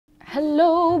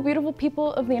Hello, beautiful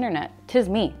people of the internet. 'Tis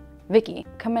me, Vicky,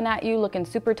 coming at you looking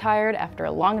super tired after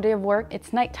a long day of work.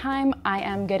 It's nighttime. I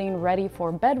am getting ready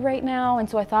for bed right now, and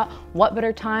so I thought, what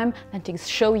better time than to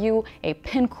show you a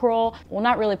pin curl, well,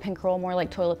 not really pin curl, more like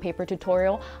toilet paper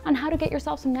tutorial on how to get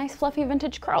yourself some nice fluffy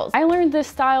vintage curls. I learned this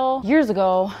style years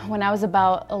ago when I was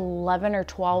about 11 or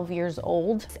 12 years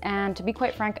old, and to be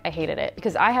quite frank, I hated it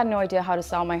because I had no idea how to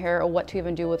style my hair or what to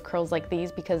even do with curls like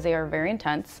these because they are very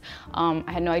intense.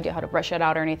 I had no idea how to brush it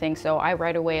out or anything, so I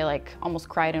right away like almost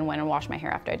cried and went and washed my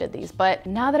hair after I did these. But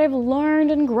now that I've learned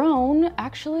and grown,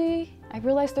 actually, I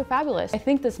realized they're fabulous. I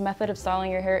think this method of styling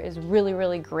your hair is really,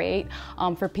 really great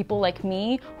for people like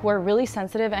me who are really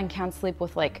sensitive and can't sleep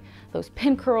with like those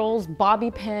pin curls,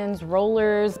 bobby pins,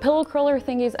 rollers, pillow curler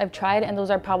thingies I've tried, and those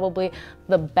are probably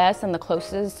the best and the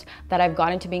closest that I've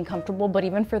gotten to being comfortable. But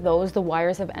even for those, the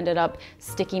wires have ended up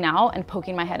sticking out and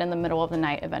poking my head in the middle of the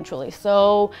night eventually.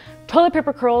 So toilet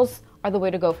paper curls are the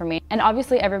way to go for me. And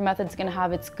obviously every method's gonna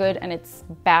have its good and its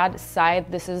bad side.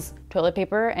 This is toilet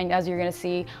paper, and as you're gonna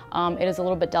see, it is a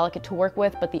little bit delicate to work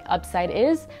with, but the upside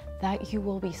is that you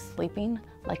will be sleeping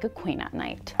like a queen at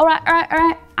night. All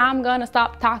right, I'm gonna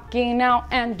stop talking now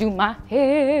and do my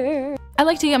hair. I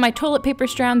like to get my toilet paper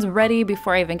strands ready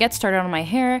before I even get started on my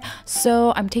hair,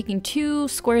 so I'm taking 2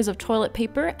 squares of toilet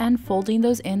paper and folding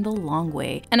those in the long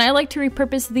way. And I like to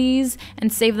repurpose these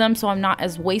and save them so I'm not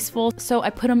as wasteful, so I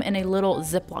put them in a little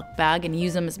Ziploc bag and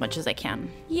use them as much as I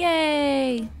can.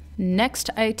 Yay! Next,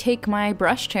 I take my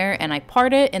brushed hair and I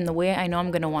part it in the way I know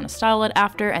I'm going to want to style it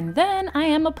after, and then I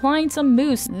am applying some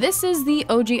mousse. This is the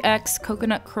OGX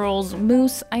Coconut Curls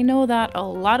Mousse. I know that a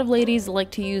lot of ladies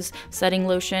like to use setting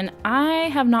lotion. I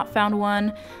have not found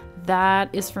one that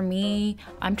is for me.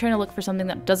 I'm trying to look for something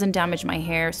that doesn't damage my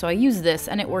hair, so I use this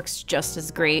and it works just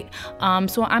as great.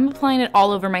 So I'm applying it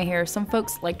all over my hair. Some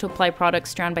folks like to apply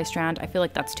products strand by strand. I feel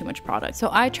like that's too much product. So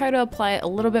I try to apply it a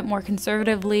little bit more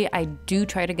conservatively. I do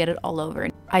try to get it all over.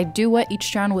 I do wet each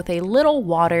strand with a little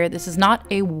water. This is not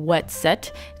a wet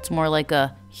set. It's more like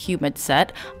a humid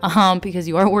set because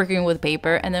you are working with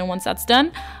paper. And then once that's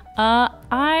done,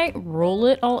 I roll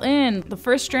it all in. The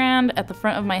first strand at the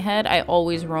front of my head, I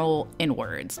always roll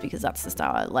inwards because that's the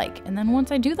style I like. And then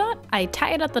once I do that, I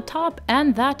tie it at the top,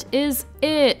 and that is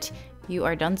it. You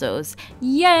are donezos.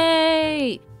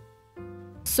 Yay!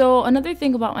 So another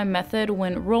thing about my method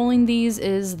when rolling these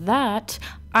is that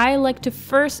I like to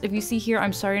first, if you see here,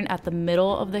 I'm starting at the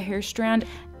middle of the hair strand,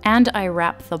 and I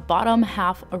wrap the bottom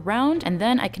half around, and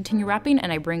then I continue wrapping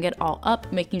and I bring it all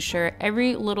up, making sure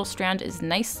every little strand is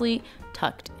nicely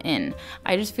tucked in.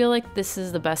 I just feel like this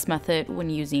is the best method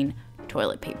when using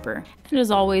toilet paper. And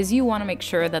as always, you want to make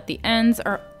sure that the ends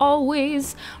are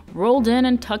always rolled in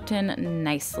and tucked in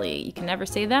nicely. You can never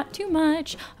say that too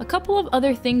much. A couple of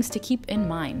other things to keep in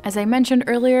mind. As I mentioned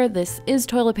earlier, this is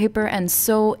toilet paper, and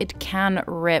so it can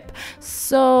rip.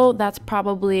 So that's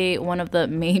probably one of the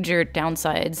major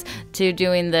downsides to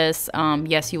doing this.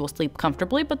 Yes, you will sleep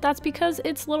comfortably, but that's because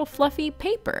it's little fluffy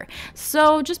paper.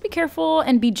 So just be careful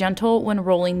and be gentle when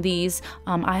rolling these.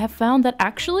 I have found that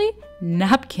actually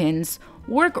napkins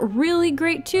work really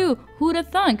great too. Who'd have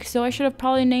thunk? So I should have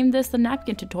probably named this the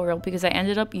napkin tutorial because I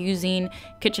ended up using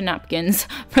kitchen napkins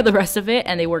for the rest of it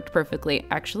and they worked perfectly.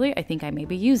 Actually, I think I may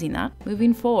be using that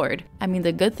moving forward. I mean,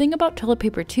 the good thing about toilet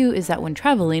paper too is that when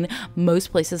traveling,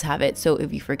 most places have it. So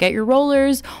if you forget your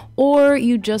rollers or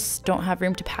you just don't have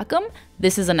room to pack them,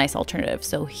 this is a nice alternative.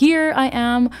 So here I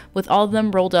am with all of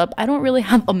them rolled up. I don't really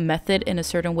have a method in a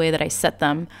certain way that I set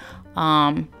them.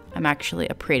 I'm actually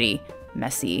a pretty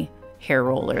messy hair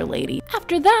roller lady.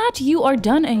 After that, you are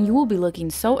done and you will be looking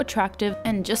so attractive.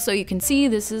 And just so you can see,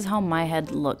 this is how my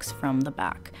head looks from the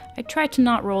back. I try to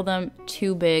not roll them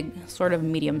too big, sort of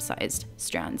medium-sized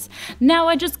strands. Now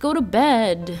I just go to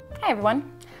bed. Hi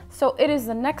everyone. So it is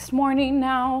the next morning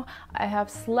now. I have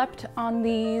slept on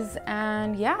these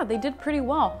and yeah, they did pretty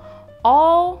well.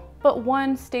 All but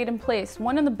one stayed in place.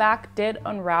 One in the back did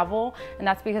unravel, and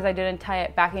that's because I didn't tie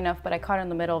it back enough, but I caught it in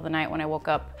the middle of the night when I woke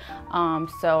up.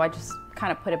 So I just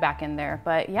kind of put it back in there.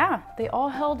 But yeah, they all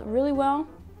held really well.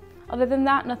 Other than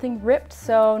that, nothing ripped.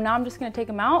 So now I'm just gonna take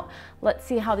them out. Let's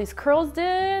see how these curls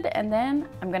did, and then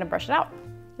I'm gonna brush it out.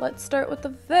 Let's start with the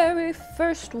very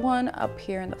first one up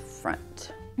here in the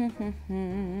front.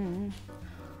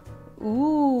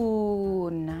 Ooh,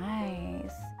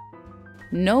 nice.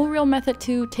 No real method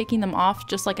to taking them off,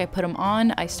 just like I put them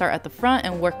on. I start at the front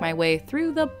and work my way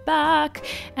through the back.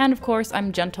 And of course,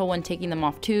 I'm gentle when taking them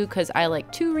off too, because I like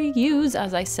to reuse,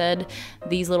 as I said,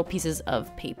 these little pieces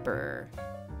of paper.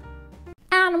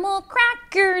 Animal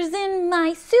crackers in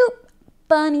my soup,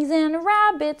 bunnies and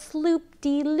rabbits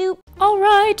loop-de-loop. All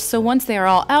right, so once they are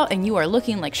all out and you are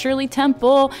looking like Shirley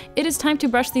Temple, it is time to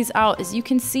brush these out. As you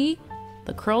can see,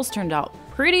 the curls turned out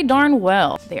pretty darn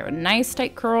well. They are nice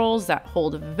tight curls that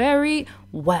hold very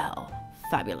well.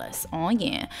 Fabulous. Oh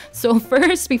yeah. So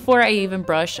first, before I even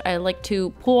brush, I like to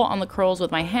pull on the curls with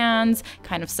my hands,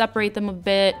 kind of separate them a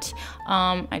bit.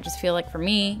 I just feel like for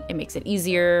me, it makes it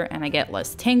easier and I get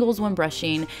less tangles when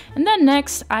brushing. And then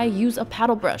next, I use a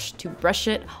paddle brush to brush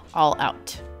it all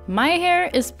out. My hair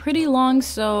is pretty long,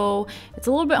 so it's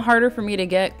a little bit harder for me to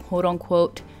get quote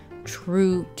unquote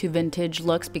true to vintage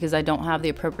looks because I don't have the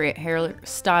appropriate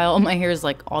hairstyle. My hair is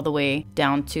like all the way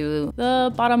down to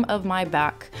the bottom of my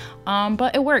back,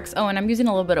 but it works. Oh, and I'm using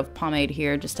a little bit of pomade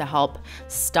here just to help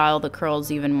style the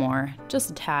curls even more,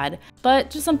 just a tad, but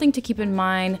just something to keep in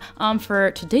mind. For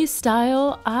today's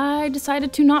style, I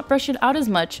decided to not brush it out as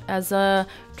much as a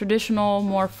traditional,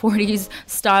 more 40s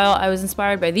style. I was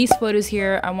inspired by these photos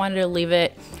here. I wanted to leave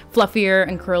it fluffier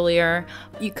and curlier.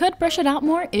 You could brush it out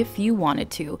more if you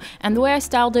wanted to. And the way I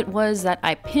styled it was that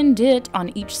I pinned it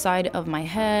on each side of my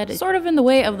head, sort of in the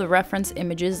way of the reference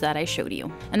images that I showed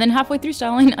you. And then halfway through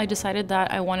styling, I decided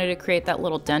that I wanted to create that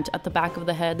little dent at the back of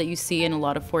the head that you see in a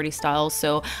lot of 40s styles.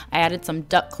 So I added some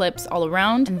duck clips all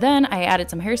around. And then I added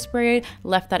some hairspray,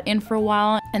 left that in for a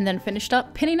while, and then finished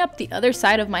up pinning up the other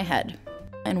side of my head.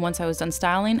 And once I was done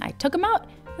styling, I took them out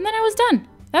and then I was done.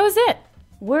 That was it.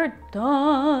 We're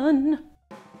done.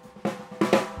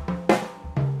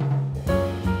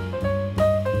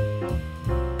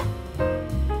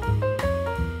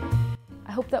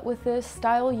 I hope that with this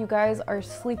style, you guys are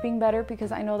sleeping better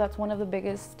because I know that's one of the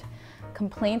biggest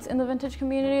complaints in the vintage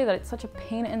community, that it's such a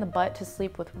pain in the butt to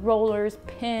sleep with rollers,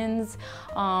 pins,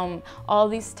 all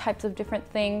these types of different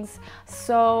things.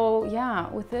 So yeah,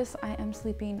 with this, I am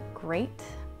sleeping great.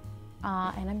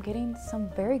 And I'm getting some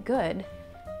very good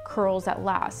curls that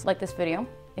last. Like this video,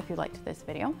 if you liked this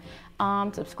video.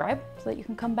 Subscribe so that you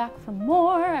can come back for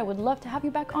more. I would love to have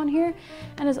you back on here.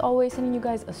 And as always, sending you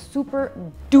guys a super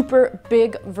duper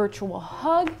big virtual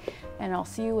hug. And I'll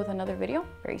see you with another video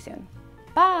very soon.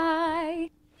 Bye!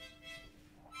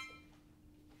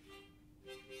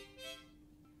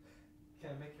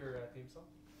 Can I make your theme song?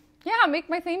 Yeah, make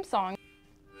my theme song.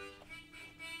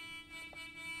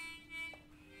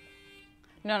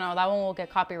 No, that one will get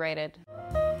copyrighted.